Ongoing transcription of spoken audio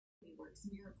works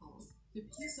miracles. The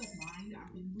peace of mind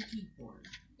I've been looking for.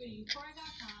 Go to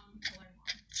utora.com to learn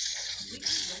more.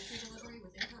 Weekly grocery delivery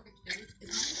with imperfect food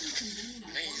is not only convenient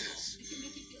and affordable, it can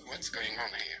make you feel what's going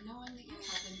on here? knowing that you're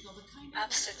helping build a kind of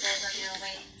Obstacles on your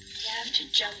way. You have to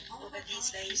jump over these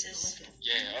phases.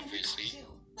 Yeah, obviously.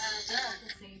 Well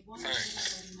done.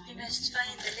 Thanks. You must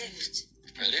find the lift.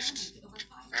 A lift?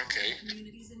 Okay.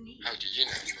 How do you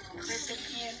know? We've been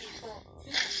here before.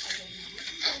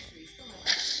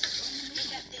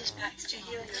 Pick up these packs to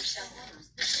heal yourself.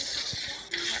 I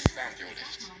found your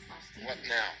lift. What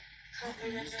now? Can't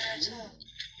remember at all.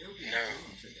 No,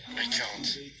 I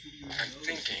can't. I'm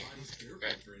thinking,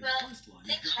 but... Well,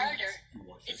 think harder.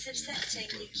 It's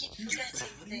upsetting you keep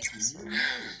forgetting things.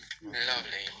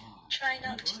 Lovely. Try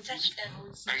not to touch them.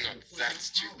 I'm not that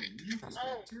stupid.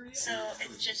 Oh, so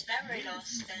it's just memory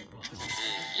loss then.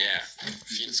 Yeah,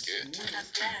 feels good. I'm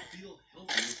glad.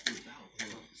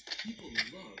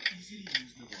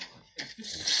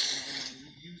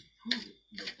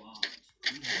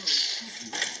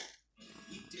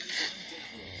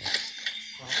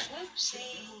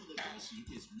 Whoopsie.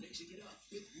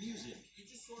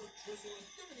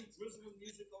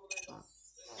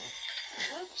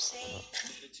 Whoopsie.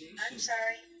 I'm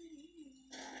sorry.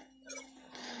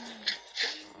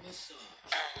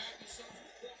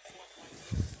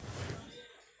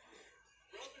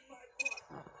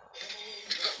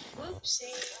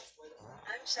 Whoopsie.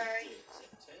 I'm sorry.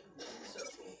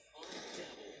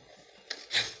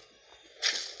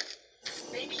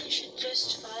 Maybe you should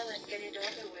just fall and get it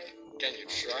over with. Can you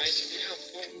try to be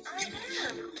helpful? I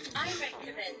am. I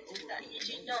recommend that you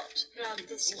do not grab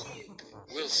this cube.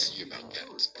 We'll see about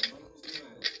that.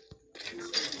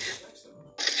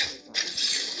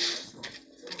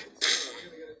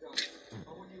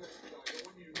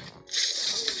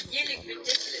 You look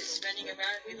ridiculous running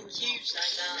around with cubes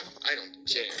like that. I don't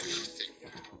care what you think.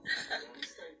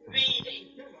 Really?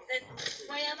 Then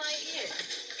why am I here?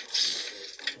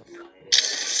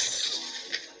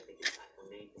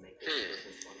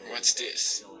 What's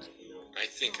this? I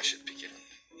think I should pick it up.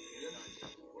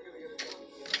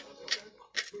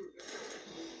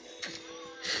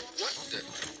 What the?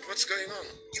 What's going on?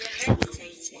 You're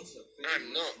hesitating.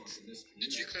 I'm not.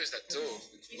 Did you close that door?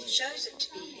 You've chosen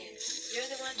to be here. You're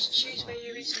the one to choose where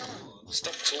you respond.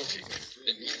 Stop talking.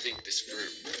 Let me think this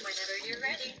through. Whenever you're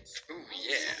ready. Ooh,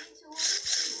 yeah.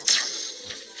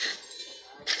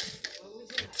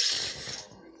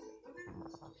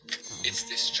 It's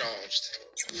discharged.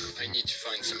 I need to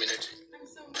find some energy.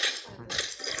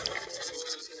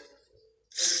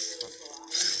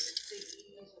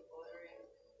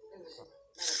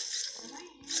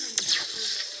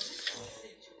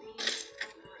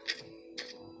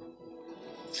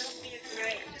 Don't be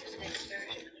afraid of the next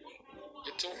version.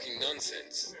 You're talking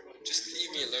nonsense. Just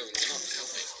leave me alone. You're not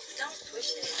helping. Don't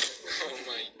push it. Oh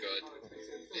my god.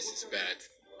 This is bad.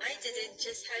 I did it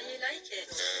just how you like it.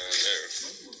 No.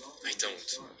 I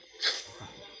don't.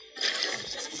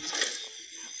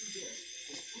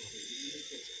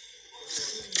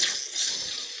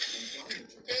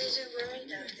 There's a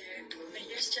world out there, but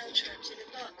you're still trapped in a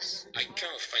box. I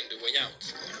can't find a way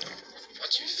out. What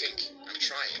do you think? I'm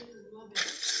trying.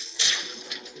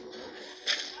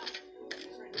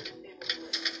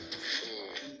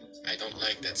 Ooh, I don't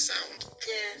like that sound.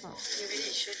 Yeah, you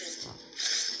really shouldn't.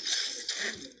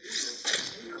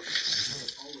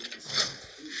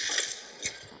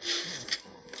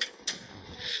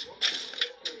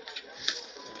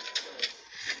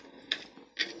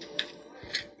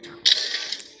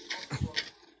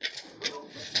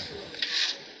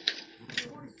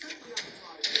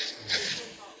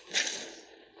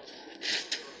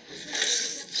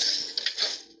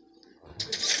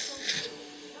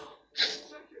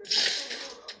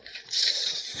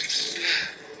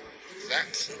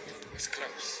 That was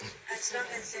close. As long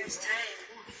as there's time,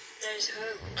 there's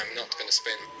hope. I'm not gonna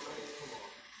spend...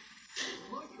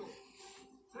 Michael,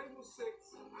 table 6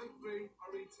 and 3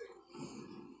 are eating.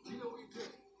 Do you know what you're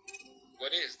doing?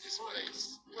 What is this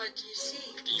place? What do you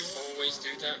see? Do you always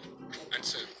do that?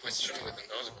 Answer a question with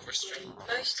another question?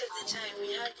 Most of the time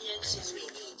we have the answers we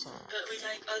need, but we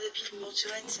like other people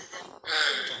to answer them.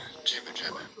 Jibber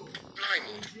jabber.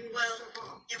 Blimey. Well,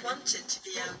 you wanted to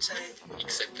be outside.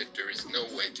 Except that there is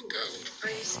nowhere to go. Are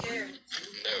you scared?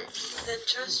 No. Then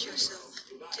trust yourself.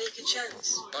 Take a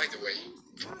chance. By the way,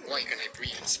 why can I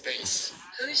breathe in space?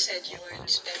 Who said you were in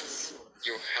space?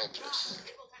 You're helpless.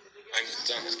 I'm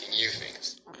done asking you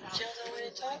things. You don't want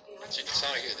to talk? You're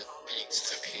tired of being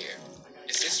stuck here.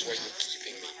 Is this why you're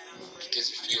keeping me? Because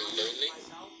you feel lonely?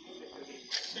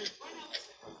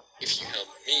 If you help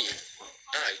me,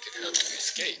 I can help you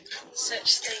escape.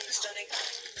 Such things don't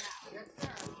exist. You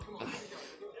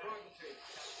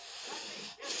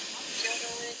don't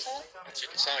know when to talk? Aren't you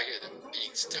tired of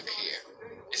being stuck here?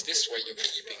 Is this why you're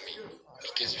keeping me?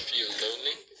 Because you feel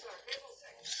lonely?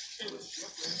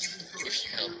 If you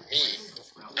help me,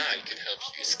 I can help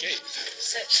you escape.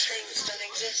 Such things don't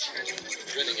exist for me.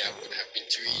 Running out would have been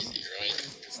too easy, right?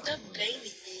 Stop blaming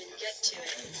me and get to it.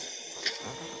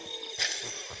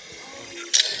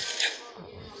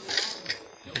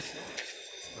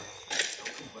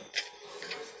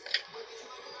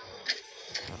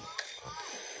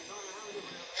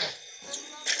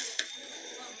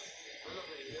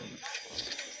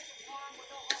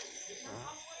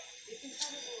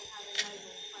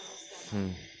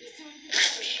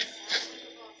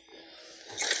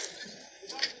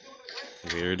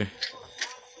 Weird.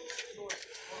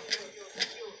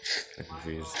 I'm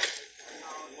confused.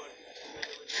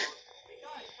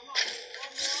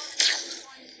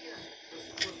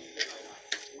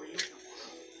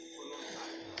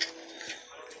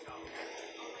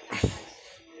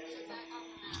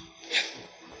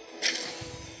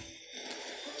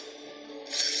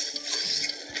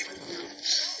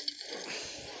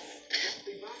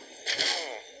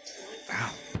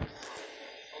 Ow.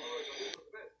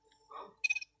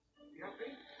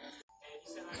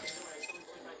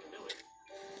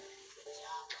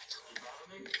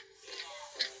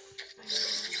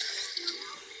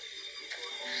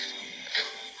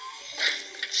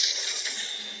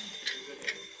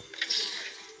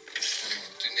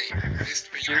 Do names exist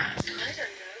for you? I don't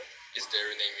know. Is there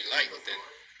a name you like then?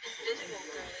 Invisible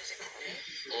girl is a good name.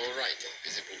 Alright,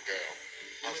 Invisible Girl.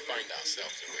 I'll find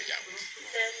ourselves a way out.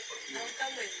 Then I'll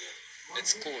come with you.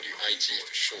 Let's call you IG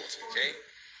for short, okay?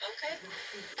 Okay?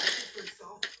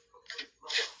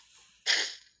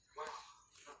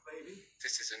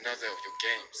 This is another of your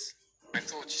games. I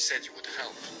thought you said you would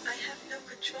help. I have no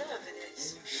control over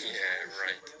this. Yeah,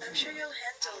 right. I'm sure you'll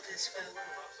handle this well.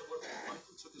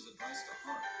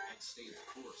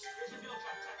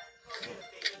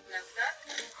 Knock knock.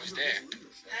 Who's there?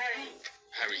 Harry.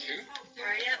 Harry who?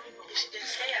 Hurry up. You shouldn't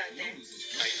stay out there. I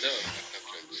love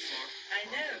knuckles. I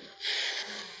know.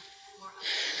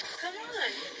 Come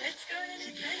on. Let's go on an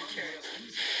adventure.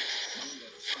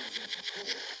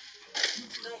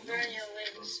 Don't burn your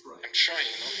wings. I'm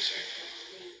trying not to.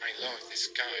 I love this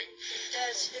sky. It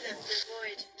does fill up the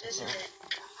void, doesn't it?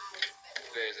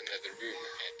 There's another room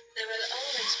ahead. There will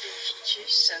always be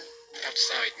teachers, so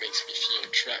Outside makes me feel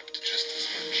trapped just as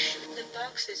much. the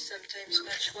box is sometimes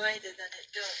much wider than it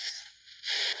goes.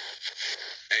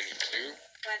 Any clue?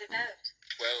 What about?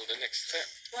 Well, the next step.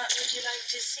 What would you like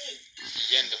to see?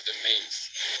 The end of the maze.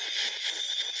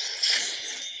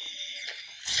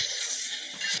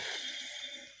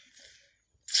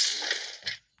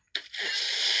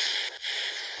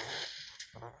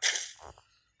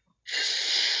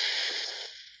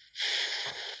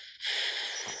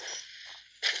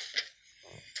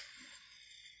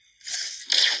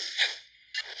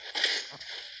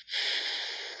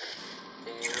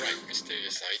 Alright,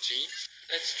 mysterious IG.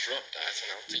 Let's drop that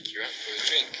and I'll take you out for a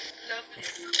drink. Lovely.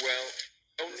 Well,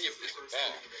 only if there's a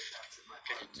bar.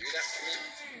 Can you do that for me?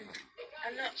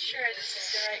 I'm not sure this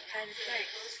is the right kind of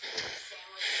place.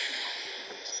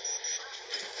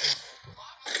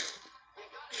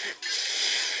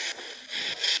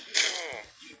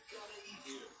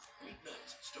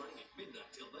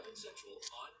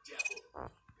 Oh,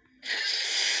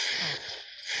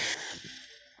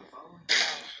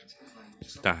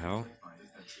 The hell?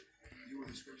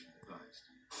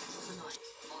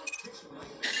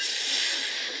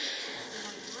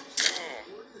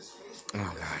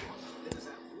 Oh god.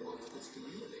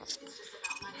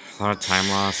 A lot of time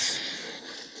loss.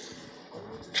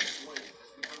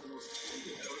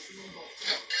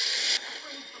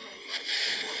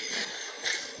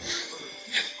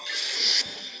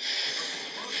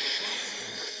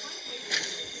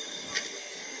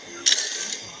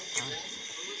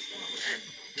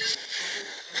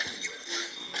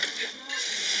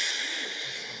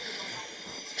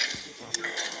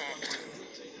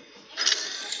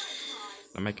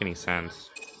 Doesn't make any sense.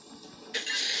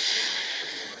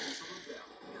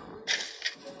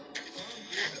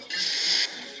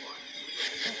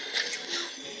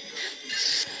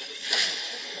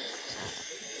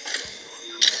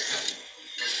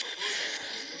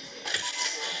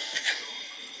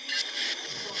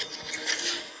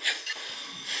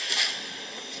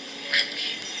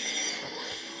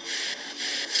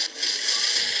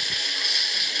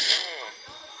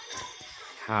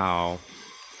 How?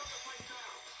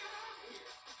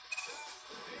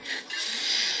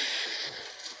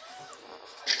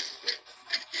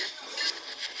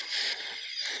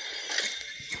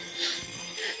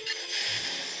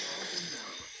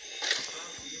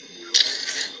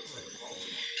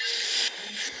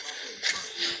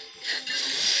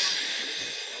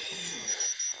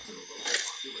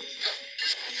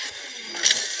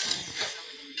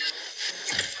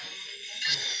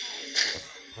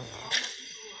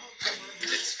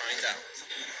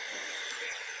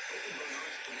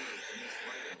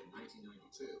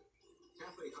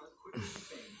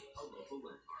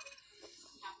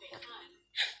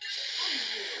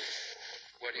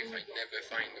 What if I never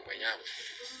find a way out?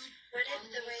 What if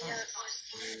the way out was...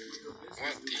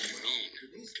 What do you mean?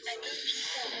 I mean,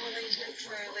 people always look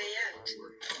for a way out.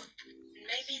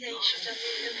 Maybe they should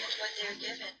only look at what they're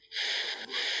given.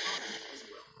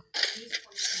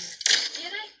 Do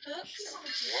you like books?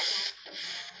 What?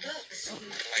 Books.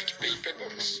 Like paper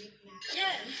books?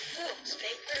 Yeah, books.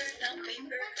 Paper,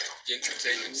 non-paper. The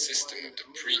entertainment system of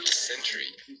the previous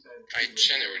century. I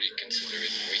generally consider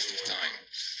it a waste of time.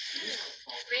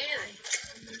 Really?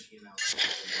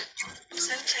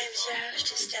 Sometimes you have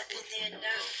to step in the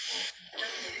unknown,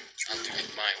 don't you? I'll do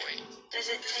it my way. Does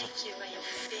it take you where you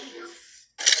want to be?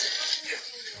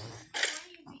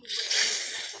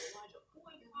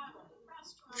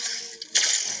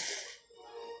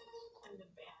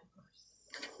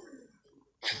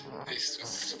 This was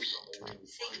sweet.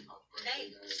 See?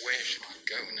 Hey, Where should we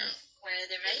go now? where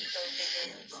the rainbow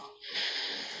begins.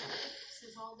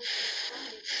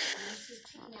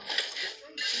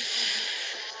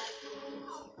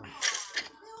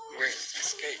 Where's the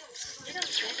escape? You don't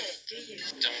get it, do you?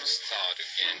 Don't start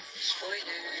again.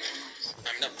 Spoilers.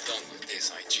 I'm not done with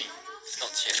this, IG.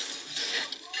 Not yet.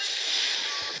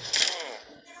 Oh,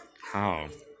 How?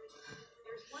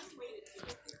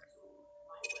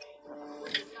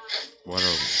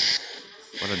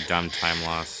 What a dumb time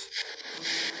loss.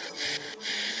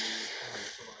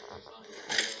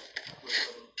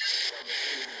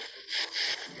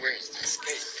 where's the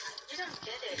escape? You don't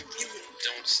get it, do you?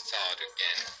 Don't start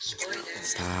again. Spoilers.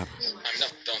 Stop. I'm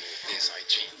not done with this,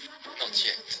 IG. Not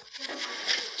yet.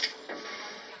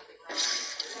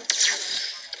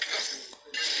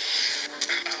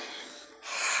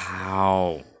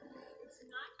 How?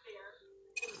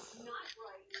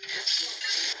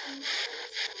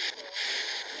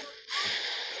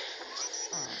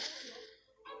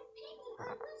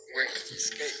 Where's the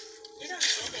escape? You don't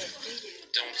get it, do you?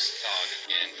 Don't start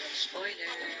again.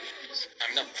 Spoilers.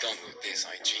 I'm not done with this,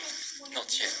 IG.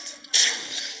 Not yet.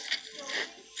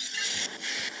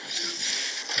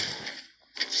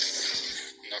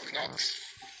 Knock knock.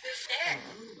 Who's there?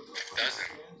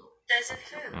 Doesn't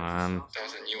Who?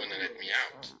 doesn't you wanna let me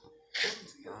out?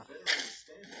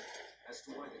 As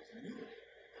to why the community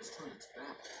has turned its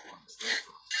back on this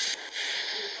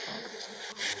restaurant.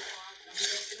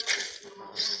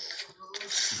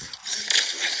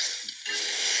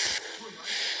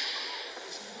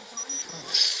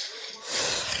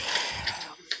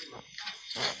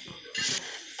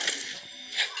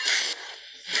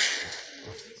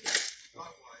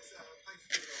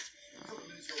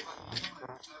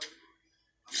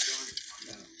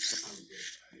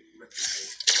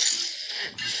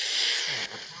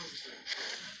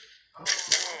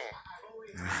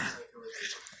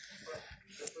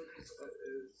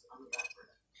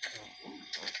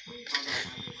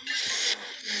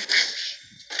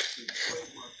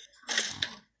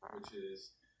 Which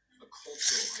is a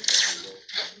cultural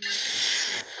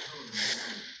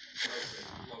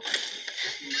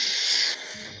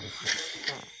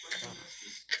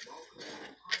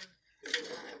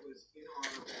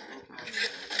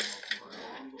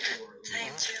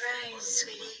Time to rise,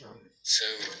 sweetie. So,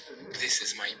 this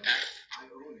is my path.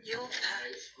 Your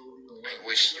path. I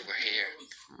wish you were here.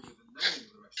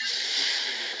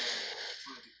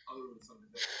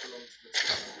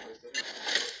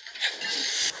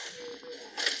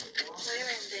 We're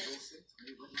in this.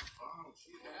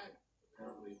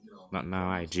 Not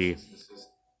now, IG.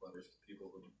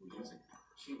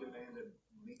 She demanded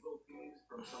legal fees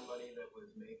from somebody that was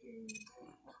making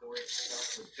tourist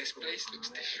stuff with This place looks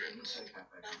different.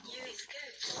 Well, you is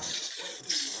good.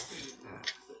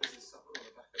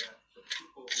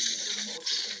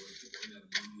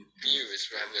 You is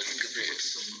rather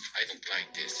lugubrious. I don't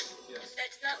like this.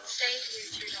 Let's not stay here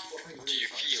too long. Do you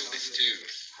feel this too?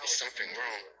 Is something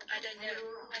wrong? I don't know.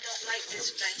 I don't like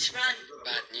this place. Run.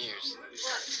 Bad news.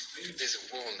 What? There's a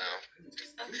wall now.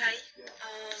 Okay.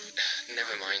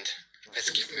 Never mind. Let's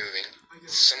keep moving.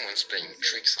 Someone's playing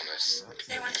tricks on us.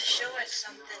 They want to show us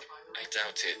something. I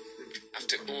doubt it.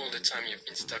 After all the time you've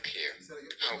been stuck here,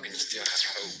 how can you still have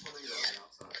hope?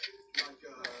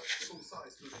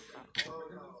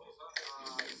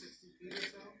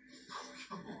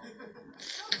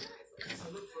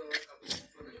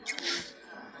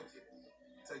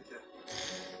 Take care.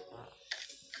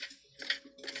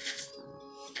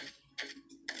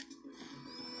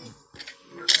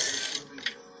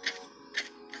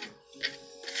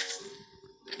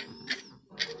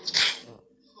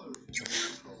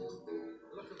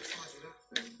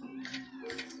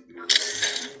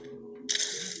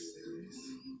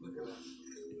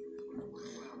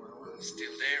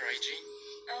 Still there, IG?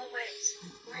 Always.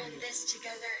 We're in this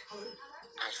together.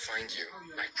 I'll I'll find you,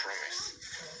 I promise.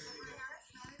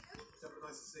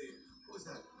 Nice to see you. What was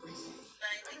that?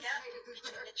 Mind the gap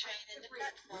between the train and the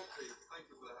platform.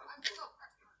 Thank you for that.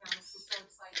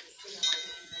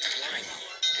 Blimey,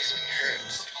 this one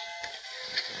hurts.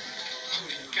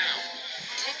 Holy cow.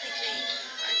 Technically,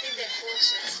 I think they're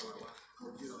horses.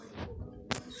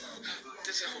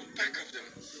 There's a whole pack of them.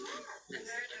 A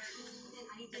murder.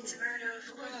 It's a murder of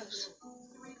crows.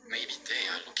 Maybe they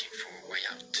are looking for a way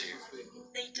out too.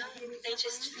 They don't. They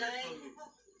just fly.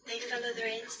 They follow their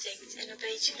instincts and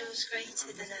obey to those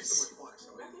greater than us.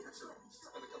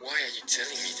 Why are you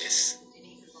telling me this?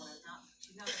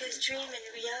 Because dream and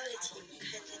reality go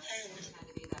hand in hand.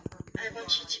 I want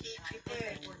you to be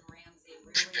prepared.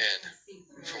 Prepared?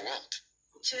 For what?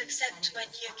 To accept what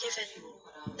you're given.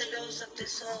 The laws of the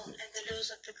soul and the laws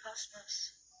of the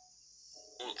cosmos.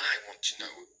 All I want to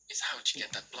know is how to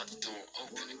get that bloody door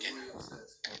open again.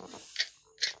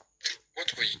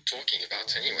 What were you talking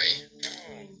about anyway?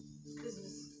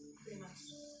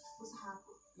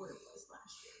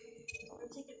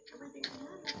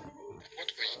 What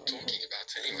were you talking about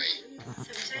anyway?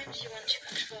 Sometimes you want to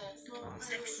control,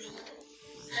 succeed,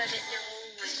 have it your own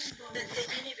way. But the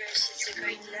universe is a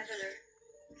great leveler.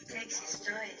 He takes his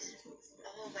dice.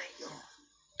 Always.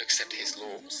 Accept his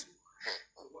laws?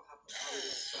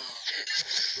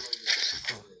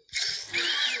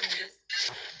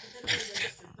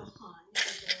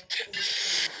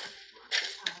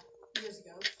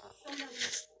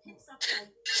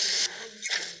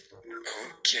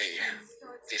 Okay,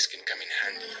 this can come in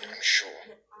handy, I'm sure.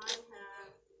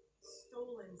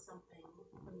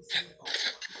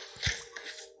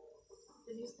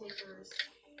 The newspapers.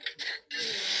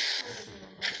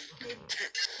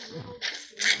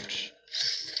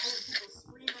 People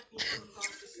scream at people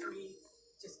across the street.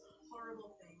 Just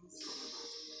horrible things.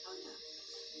 Oh yeah.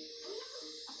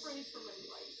 Afraid for my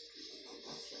life.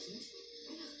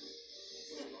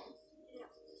 Yeah.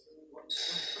 What?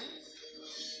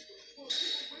 Well,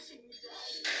 people wishing me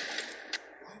dead.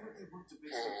 Why would they want to be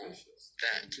so Oh, vicious?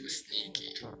 that was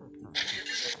sneaky.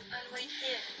 I'll wait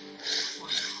here.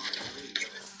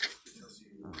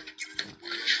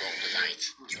 Control the light.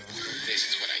 This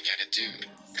is what I gotta do.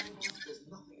 There's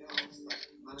nothing else that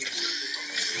manages to pick up on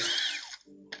the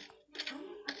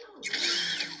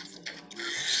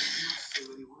sue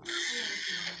anyone.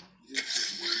 You didn't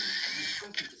see anyone. You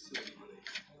expected to see anybody.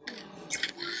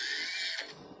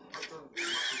 I've done my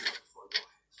homework before I got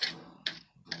here.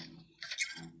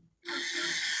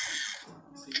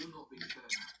 See, you're not being fair.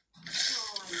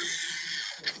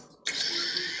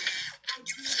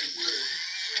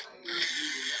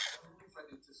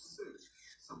 Threatening to sue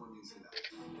someone using that.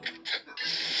 Now,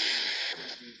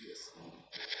 that's devious.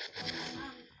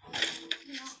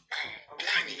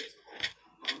 Blimey.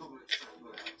 I'm not going to extract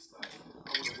more out of stuff. I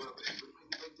want to work with you,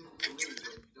 but it may be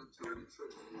very difficult for me when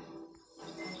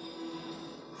you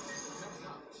don't tell me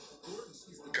the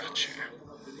truth. Gotcha.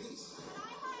 Denise.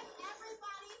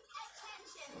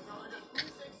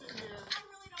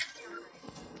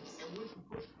 And when you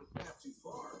push the path too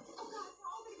far,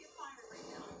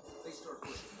 they start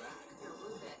pushing back.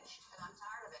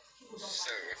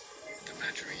 So, the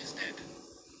battery is dead.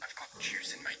 I've got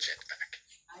juice in my jetpack.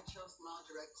 I chose small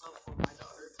direct help for my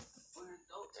daughter. When an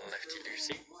adult Lefty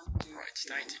Lucy. Right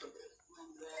sighted. when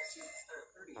she's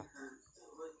 30, her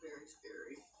look very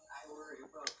scary. I worry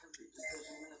about every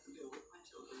decision I have to deal with my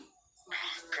children.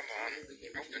 Oh, come on.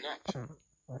 Open up.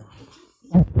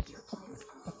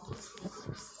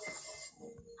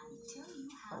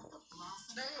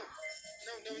 No.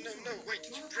 Wait,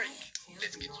 did you break?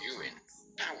 Let's get you in.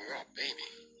 Power up, baby.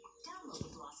 Download the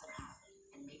Blossom app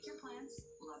and make your plants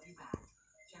love you back.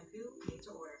 Shampoo made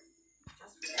to order.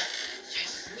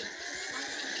 Just for you.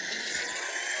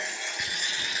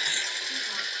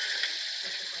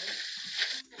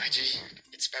 IG,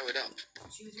 it's powered up.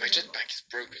 My jetpack is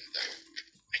broken though.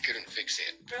 I couldn't fix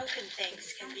it. Broken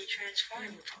things can be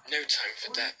transformed. No time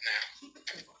for that now.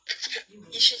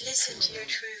 You should listen to your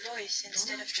true voice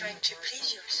instead of trying to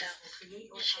please yourself.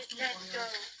 You should let go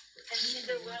and see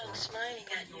the world smiling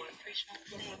at you for small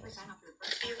things.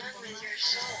 Be one with your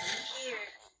soul. Here,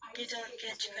 you don't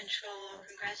get to control or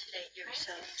congratulate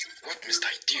yourself. What must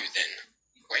I do then?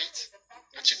 Wait?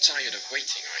 Aren't you tired of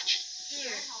waiting, IG?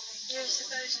 Here, you're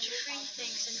supposed to free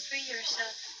things and free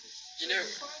yourself. You know,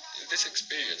 this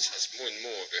experience has more and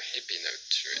more of a hippie note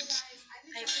to it.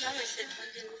 I promise it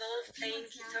won't involve playing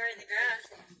guitar in the grass.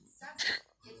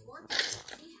 It's more fun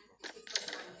and it takes less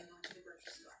time than going to the grocery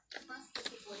store. Plus,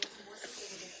 it's avoiding more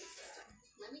sustainability system.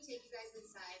 Let me take you guys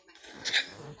inside my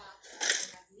box.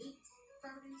 It has meat,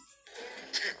 produce,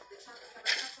 dairy, the chocolate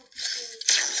covered pretzel pieces,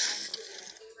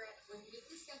 absolutely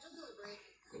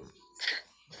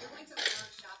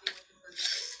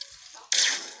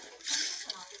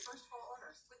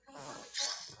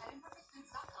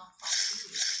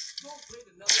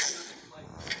You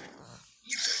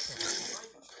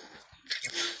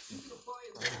can apply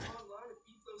and learn online at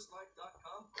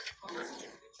ethoslife.com for a policy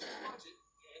that fits your budget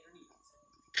and your needs.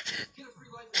 Get a free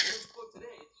life insurance quote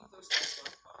today at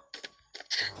ethoslife.com.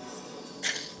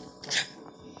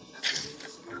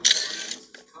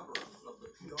 Cover-up of the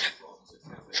PR problems at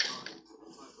Cafe Con.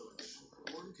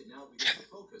 Gordon can now begin to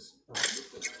focus on the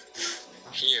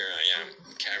Here I am,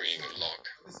 carrying a log.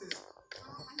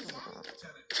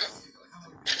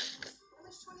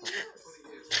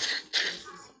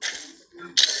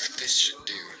 This should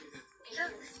do.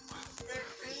 Look, they're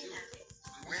free now.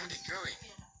 Where are they going?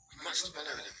 We must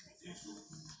follow them.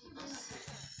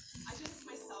 I do this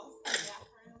myself in the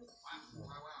bathroom.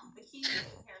 The key is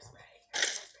hairspray.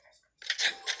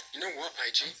 You know what,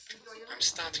 IG? I'm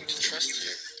starting to trust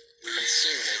you. And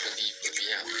soon I believe we'll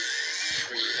be out,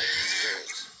 free like these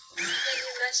girls. Then you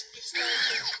must be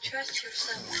starting to trust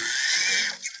yourself.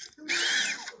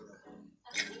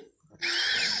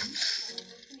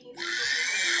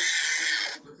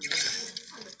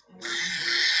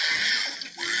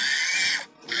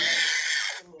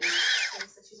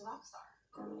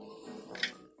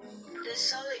 The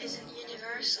soul isn't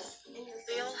universal.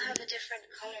 We all have a different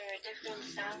color, a different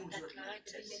sound that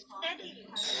lights us. Steady.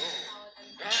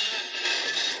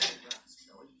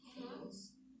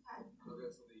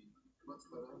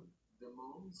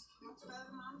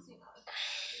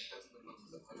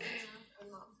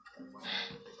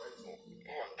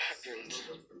 What happened?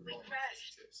 We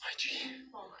crashed. IG,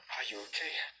 are you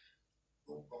okay?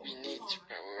 We need to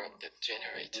power up the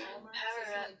generator. Power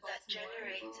up that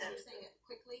generator. Saying it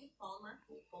quickly, Balmer.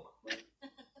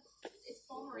 It's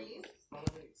Balmerese.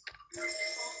 Balmerese. Say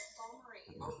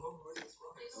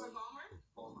the word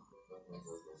Balmer.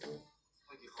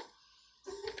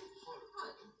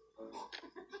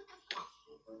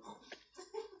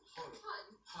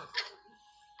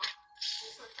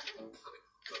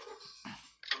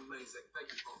 Amazing. Thank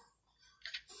you, Paul.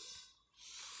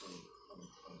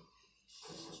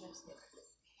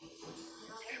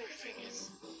 Everything is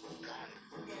gone.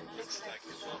 Looks like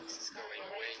the box is going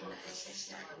away this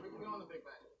time. We're on the Big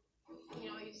Bang. You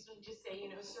know, you just say,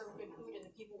 serve good food and the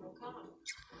people will come.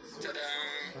 Ta-da!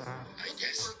 I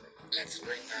guess. Let's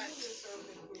bring that.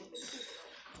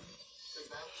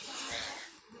 Wow.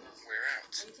 We're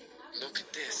out. Look at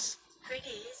this.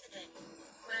 Pretty, isn't it?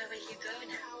 Where will you go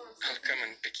now? I'll come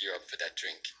and pick you up for that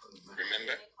drink.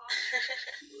 Remember?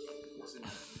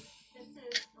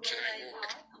 Can I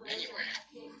walk anywhere?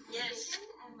 Yes.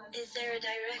 Is there a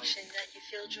direction that you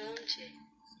feel drawn to?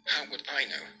 How would I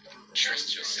know?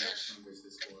 Trust yourself.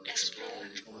 Explore.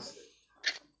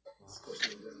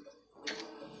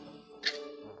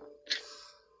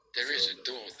 There is a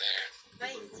door there.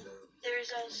 Wait, there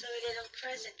is also a little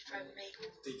present from me.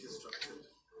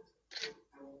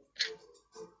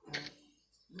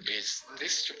 Is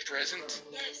this your present?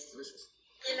 Yes.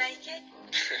 You like it?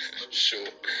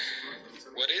 Sure.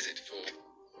 What is it for?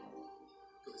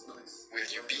 Will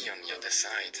you be on the other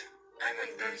side? I'm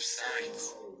on both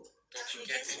sides. Don't you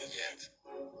get it yet?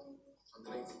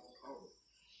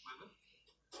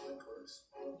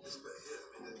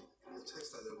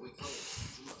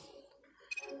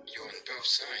 You're on both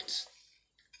sides?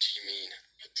 Do you mean?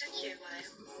 It took you a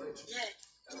while. Yeah,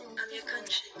 I'm your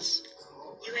conscience.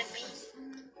 You and me,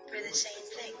 we're the same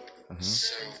thing.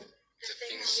 So, the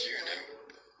things you know,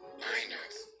 I know.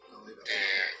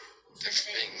 They're the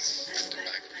things at the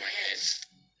back of my head.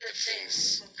 The things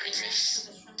I miss.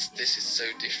 This is so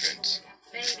different.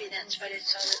 Maybe that's what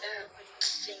it's all about.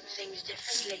 Seeing things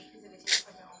differently.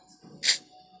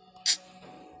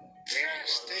 We're on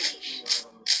stage.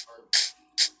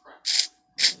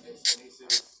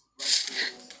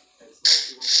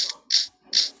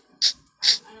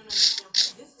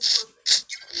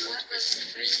 What was the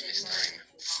free this time?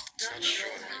 Not sure I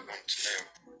want to know.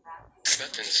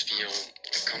 Buttons feel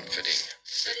comforting,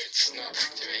 but it's not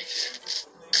activated.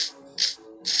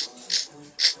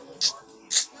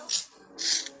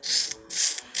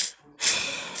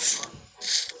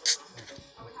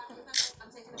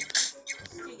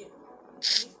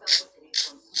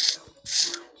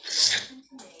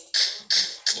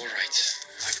 Alright,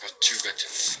 I've got two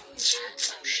buttons, two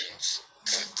options,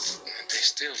 but they're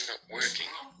still not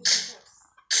working.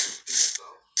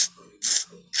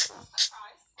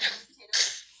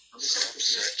 Stop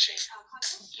searching.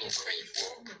 Look where you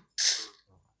walk.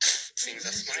 Things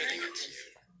are smiling at you.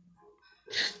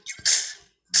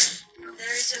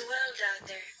 There is a world out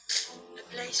there. A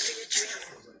place for your dream.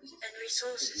 And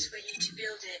resources for you to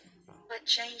build it. What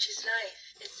changes life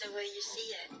is the way you see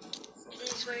it. It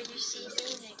is where you see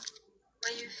meaning.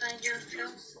 Where you find your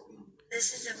flow.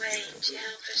 This is a way to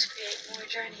help us create more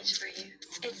journeys for you.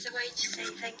 It's a way to say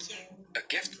thank you. A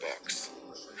gift box?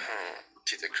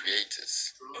 To the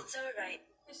creators. It's alright.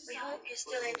 We hope you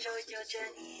still enjoyed your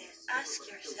journey here. Ask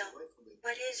yourself,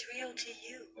 what is real to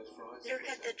you? Look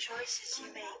at the choices you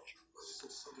make.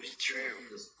 Be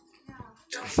true.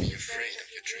 Don't be afraid of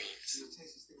your dreams.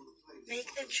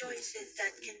 Make the choices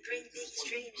that can bring these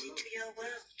dreams into your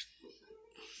world.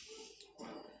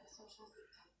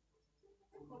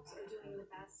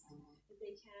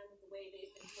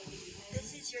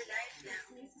 This is your life now.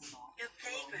 Your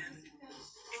playground.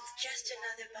 It's just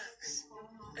another box.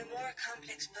 A more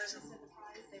complex puzzle.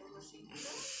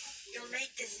 You'll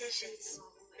make decisions,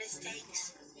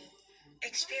 mistakes.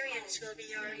 Experience will be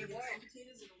your reward.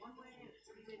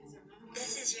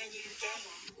 This is your new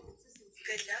game.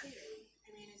 Good luck.